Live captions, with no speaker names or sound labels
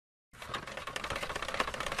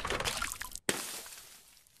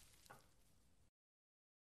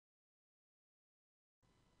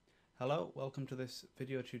Hello, welcome to this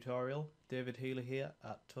video tutorial. David Healy here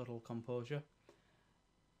at Total Composure.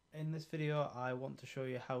 In this video I want to show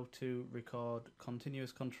you how to record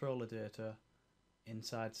continuous controller data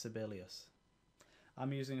inside Sibelius.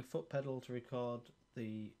 I'm using a foot pedal to record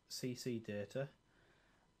the CC data,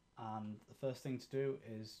 and the first thing to do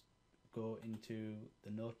is go into the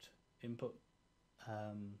note input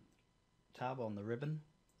tab on the ribbon,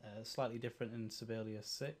 slightly different in Sibelius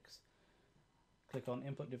 6. Click on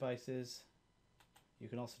Input Devices. You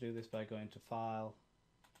can also do this by going to File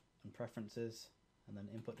and Preferences and then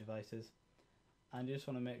Input Devices, and you just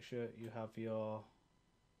want to make sure you have your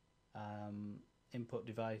input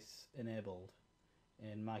device enabled.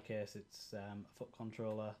 In my case it's a foot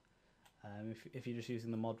controller. If you're just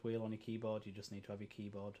using the mod wheel on your keyboard, you just need to have your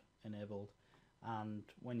keyboard enabled, and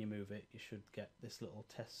when you move it you should get this little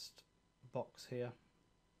test box here.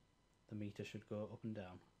 The meter should go up and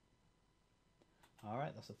down.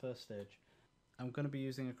 Alright, that's the first stage. I'm going to be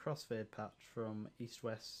using a crossfade patch from East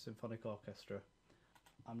West Symphonic Orchestra.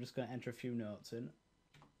 I'm just going to enter a few notes in.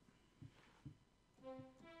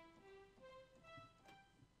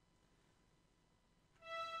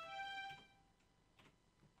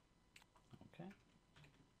 Okay.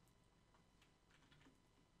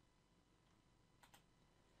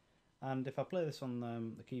 And if I play this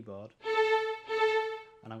on the keyboard,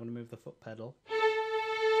 and I'm going to move the foot pedal,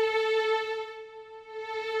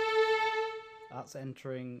 that's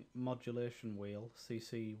entering modulation wheel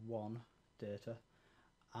CC1 data,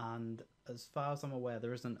 and as far as I'm aware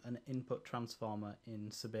there isn't an input transformer in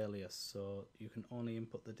Sibelius, so you can only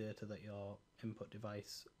input the data that your input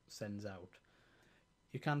device sends out.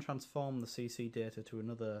 You can transform the CC data to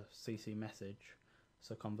another CC message,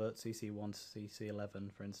 so convert CC1 to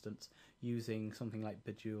CC11 for instance, using something like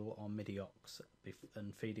Bejewel or MIDI aux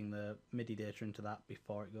and feeding the MIDI data into that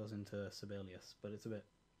before it goes into Sibelius, but it's a bit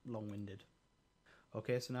long-winded.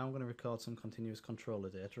 Okay, so now I'm going to record some continuous controller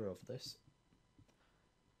data over this.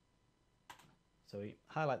 So we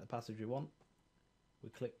highlight the passage we want, we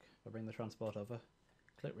click, we bring the transport over,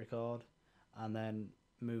 click record, and then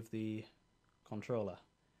move the controller.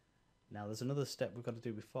 Now there's another step we've got to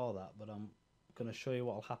do before that, but I'm going to show you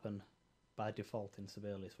what will happen by default in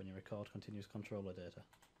Sibelius when you record continuous controller data.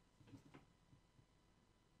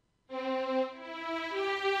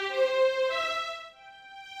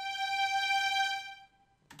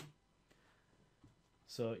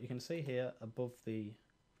 So you can see here above the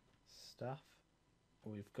staff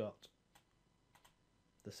we've got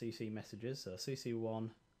the CC messages, so CC1,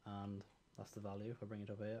 and that's the value. If I bring it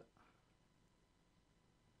over here,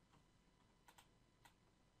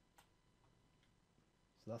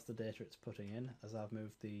 so that's the data it's putting in as I've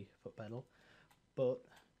moved the foot pedal, but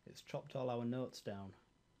it's chopped all our notes down.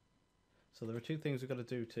 So there are two things we've got to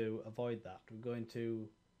do to avoid that. We're going to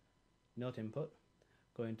note input,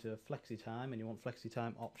 go into flexi time, and you want flexi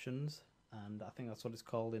time options, and I think that's what it's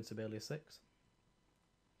called in Sibelius 6.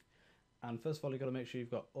 And first of all you've got to make sure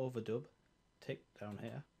you've got overdub ticked down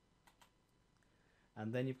here,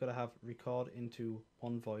 and then you've got to have record into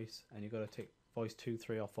one voice, and you've got to tick voice 2,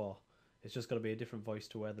 3 or 4. It's just got to be a different voice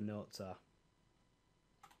to where the notes are.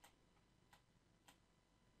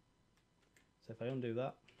 So if I undo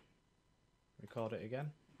that, record it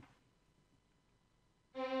again,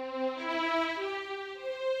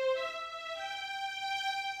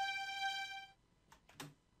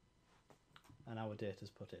 and our data's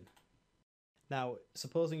put in. Now,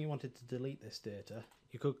 supposing you wanted to delete this data,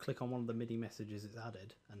 you could click on one of the MIDI messages it's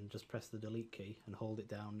added and just press the delete key and hold it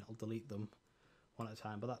down. It'll delete them one at a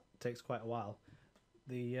time, but that takes quite a while.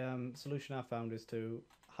 The solution I found is to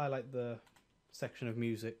highlight the section of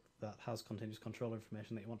music that has continuous control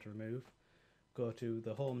information that you want to remove, go to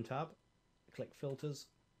the Home tab, click Filters,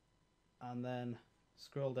 and then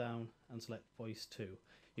scroll down and select Voice 2.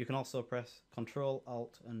 You can also press Control,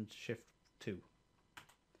 Alt and Shift 2.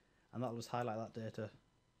 And that'll just highlight that data.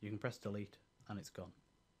 You can press delete and it's gone.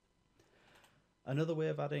 Another way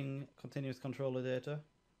of adding continuous controller data,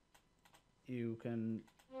 you can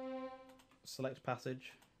select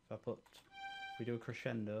passage. If we do a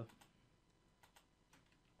crescendo,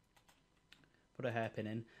 put a hairpin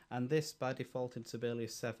in, and this by default in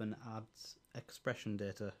Sibelius 7 adds expression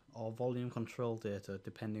data or volume control data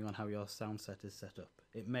depending on how your sound set is set up.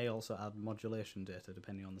 It may also add modulation data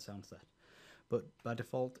depending on the sound set, but by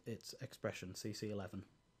default it's expression, CC11.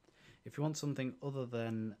 If you want something other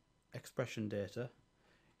than expression data,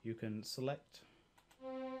 you can select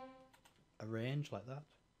a range like that,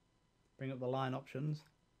 bring up the line options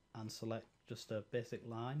and select just a basic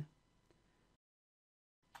line,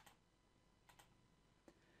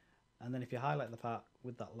 and then if you highlight the part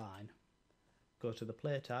with that line, go to the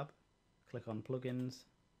Play tab click on plugins,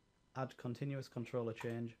 add continuous controller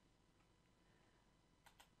change,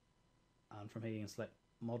 and from here you can select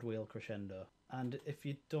mod wheel crescendo. And if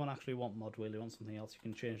you don't actually want mod wheel, you want something else, you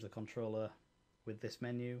can change the controller with this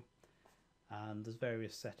menu, and there's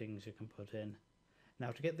various settings you can put in.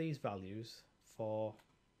 Now to get these values for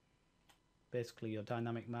basically your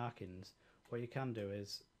dynamic markings, what you can do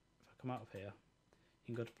is, if I come out of here, you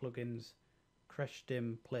can go to plugins, crash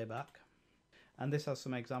dim playback, and this has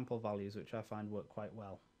some example values which I find work quite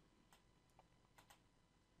well.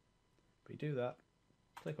 But you do that,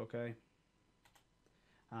 click OK,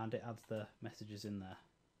 and it adds the messages in there.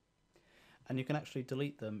 And you can actually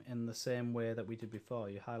delete them in the same way that we did before.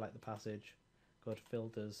 You highlight the passage, go to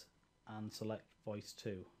filters and select voice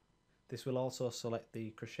 2. This will also select the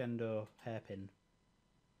crescendo hairpin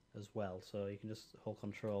as well, so you can just hold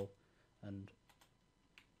control and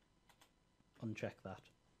uncheck that.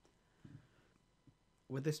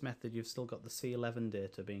 With this method you've still got the C11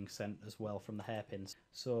 data being sent as well from the hairpins.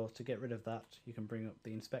 So to get rid of that you can bring up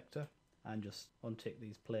the inspector and just untick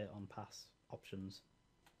these play on pass options.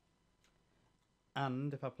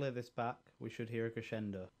 And if I play this back we should hear a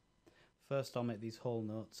crescendo. First I'll make these whole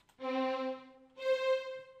notes.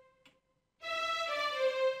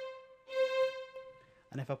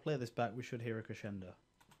 And if I play this back we should hear a crescendo.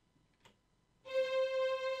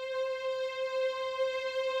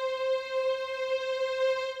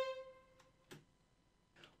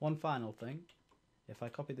 One final thing, if I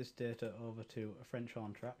copy this data over to a French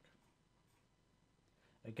horn track,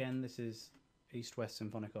 again this is East West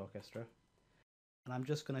Symphonic Orchestra, and I'm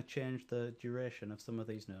just going to change the duration of some of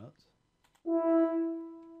these notes.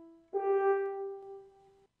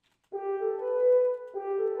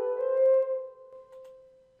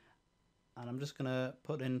 And I'm just going to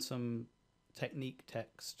put in some technique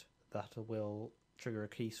text that will trigger a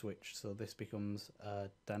key switch, so this becomes a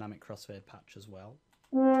dynamic crossfade patch as well.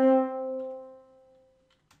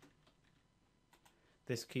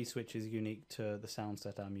 This key switch is unique to the sound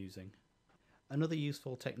set I'm using. Another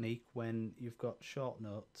useful technique when you've got short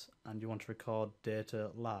notes and you want to record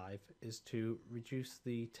data live is to reduce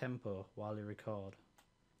the tempo while you record.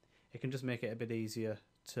 It can just make it a bit easier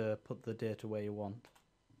to put the data where you want.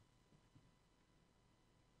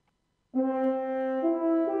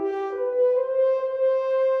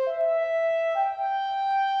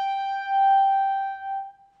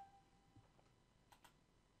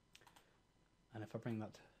 And if I bring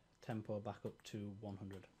that tempo back up to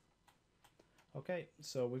 100. Okay,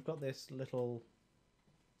 so we've got this little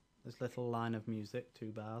line of music,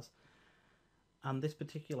 2 bars, and this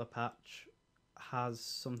particular patch has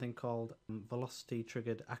something called velocity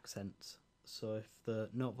triggered accents. So if the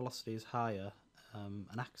note velocity is higher,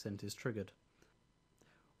 an accent is triggered.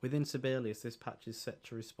 Within Sibelius this patch is set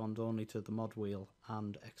to respond only to the mod wheel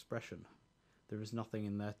and expression. There is nothing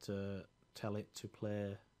in there to tell it to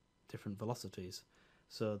play different velocities.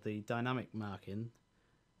 So the dynamic marking,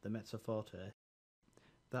 the mezzo forte,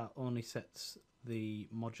 that only sets the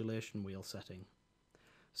modulation wheel setting.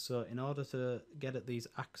 So in order to get at these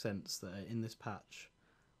accents that are in this patch,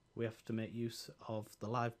 we have to make use of the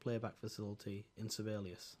live playback facility in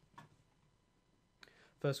Sibelius.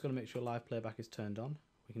 First, got to make sure live playback is turned on.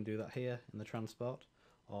 We can do that here in the transport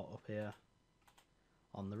or up here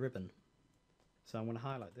on the ribbon. So I'm going to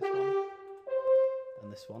highlight this one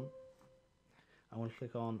and this one. I want to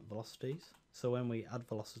click on velocities. So when we add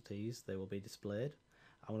velocities, they will be displayed.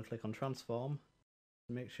 I want to click on transform.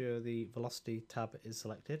 Make sure the velocity tab is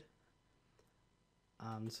selected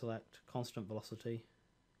and select constant velocity.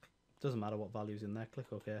 Doesn't matter what value's in there,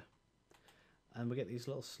 click OK. And we get these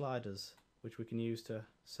little sliders which we can use to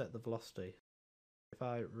set the velocity. If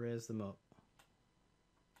I raise them up,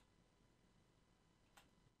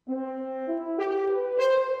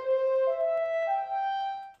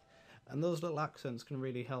 and those little accents can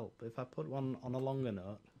really help. If I put one on a longer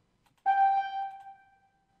note,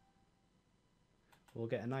 we'll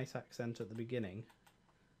get a nice accent at the beginning,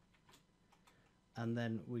 and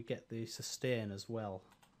then we get the sustain as well.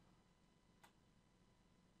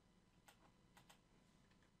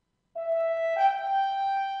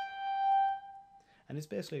 And it's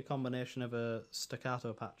basically a combination of a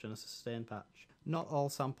staccato patch and a sustain patch. Not all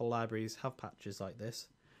sample libraries have patches like this,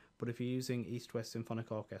 but if you're using East West Symphonic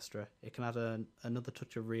Orchestra, it can add another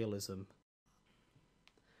touch of realism.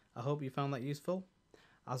 I hope you found that useful.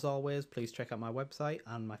 As always, please check out my website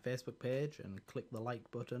and my Facebook page and click the like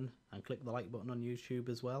button, and click the like button on YouTube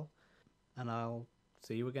as well. And I'll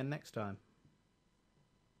see you again next time.